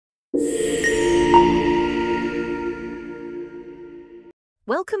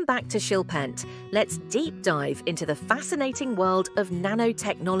Welcome back to Shilpent. Let's deep dive into the fascinating world of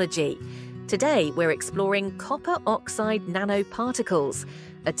nanotechnology. Today, we're exploring copper oxide nanoparticles,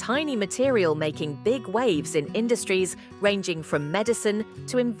 a tiny material making big waves in industries ranging from medicine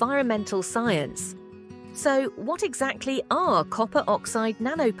to environmental science. So, what exactly are copper oxide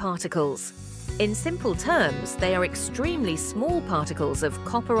nanoparticles? In simple terms, they are extremely small particles of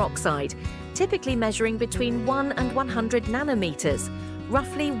copper oxide, typically measuring between 1 and 100 nanometers,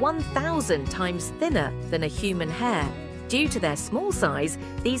 roughly 1,000 times thinner than a human hair. Due to their small size,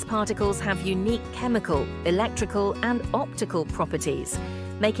 these particles have unique chemical, electrical, and optical properties,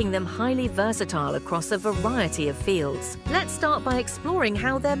 making them highly versatile across a variety of fields. Let's start by exploring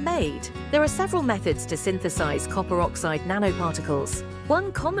how they're made. There are several methods to synthesize copper oxide nanoparticles.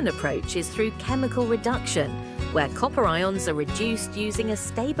 One common approach is through chemical reduction, where copper ions are reduced using a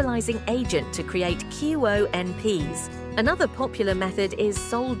stabilizing agent to create CuO NPs. Another popular method is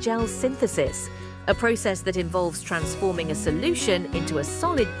sol-gel synthesis, a process that involves transforming a solution into a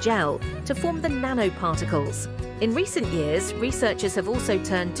solid gel to form the nanoparticles. In recent years, researchers have also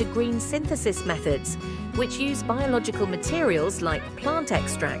turned to green synthesis methods, which use biological materials like plant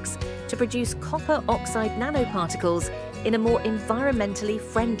extracts to produce copper oxide nanoparticles in a more environmentally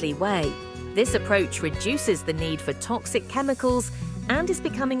friendly way. This approach reduces the need for toxic chemicals and is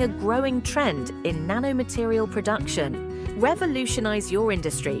becoming a growing trend in nanomaterial production. Revolutionize your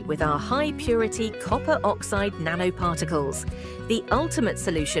industry with our high-purity copper oxide nanoparticles, the ultimate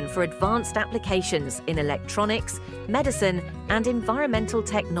solution for advanced applications in electronics, medicine, and environmental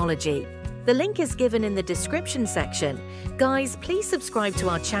technology. The link is given in the description section. Guys, please subscribe to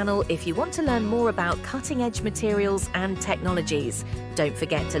our channel if you want to learn more about cutting-edge materials and technologies. Don't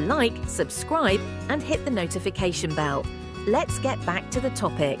forget to like, subscribe, and hit the notification bell. Let's get back to the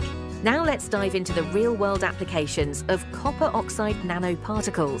topic. Now let's dive into the real-world applications of copper oxide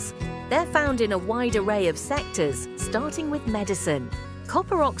nanoparticles. They're found in a wide array of sectors, starting with medicine.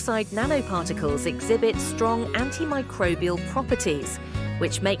 Copper oxide nanoparticles exhibit strong antimicrobial properties,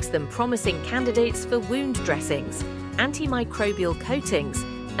 which makes them promising candidates for wound dressings, antimicrobial coatings,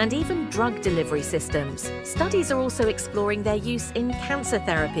 and even drug delivery systems. Studies are also exploring their use in cancer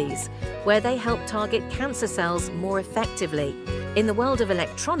therapies, where they help target cancer cells more effectively. In the world of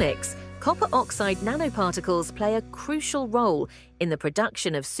electronics, copper oxide nanoparticles play a crucial role in the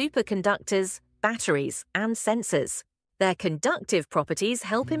production of superconductors, batteries, and sensors. Their conductive properties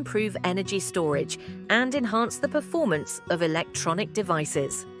help improve energy storage and enhance the performance of electronic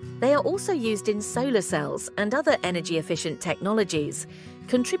devices. They are also used in solar cells and other energy-efficient technologies,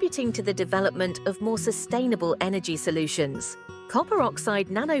 contributing to the development of more sustainable energy solutions. Copper oxide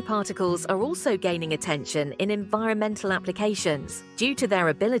nanoparticles are also gaining attention in environmental applications. Due to their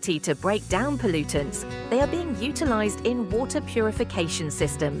ability to break down pollutants, they are being utilized in water purification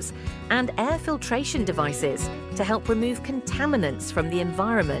systems and air filtration devices to help remove contaminants from the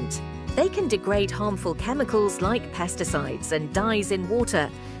environment. They can degrade harmful chemicals like pesticides and dyes in water,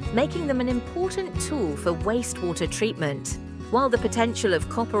 making them an important tool for wastewater treatment. While the potential of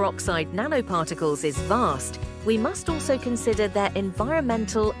copper oxide nanoparticles is vast, we must also consider their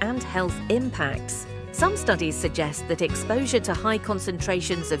environmental and health impacts. Some studies suggest that exposure to high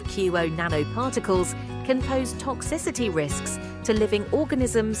concentrations of CuO nanoparticles can pose toxicity risks to living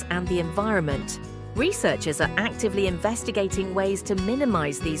organisms and the environment. Researchers are actively investigating ways to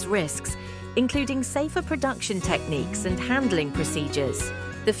minimize these risks, including safer production techniques and handling procedures.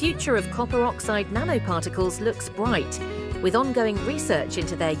 The future of copper oxide nanoparticles looks bright, with ongoing research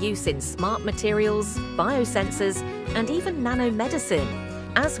into their use in smart materials, biosensors, and even nanomedicine.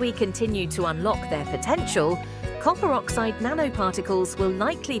 As we continue to unlock their potential, copper oxide nanoparticles will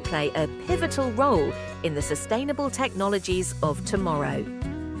likely play a pivotal role in the sustainable technologies of tomorrow.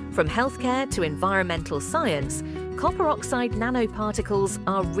 From healthcare to environmental science, copper oxide nanoparticles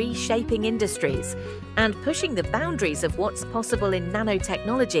are reshaping industries and pushing the boundaries of what's possible in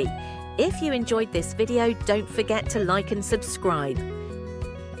nanotechnology. If you enjoyed this video, don't forget to like and subscribe.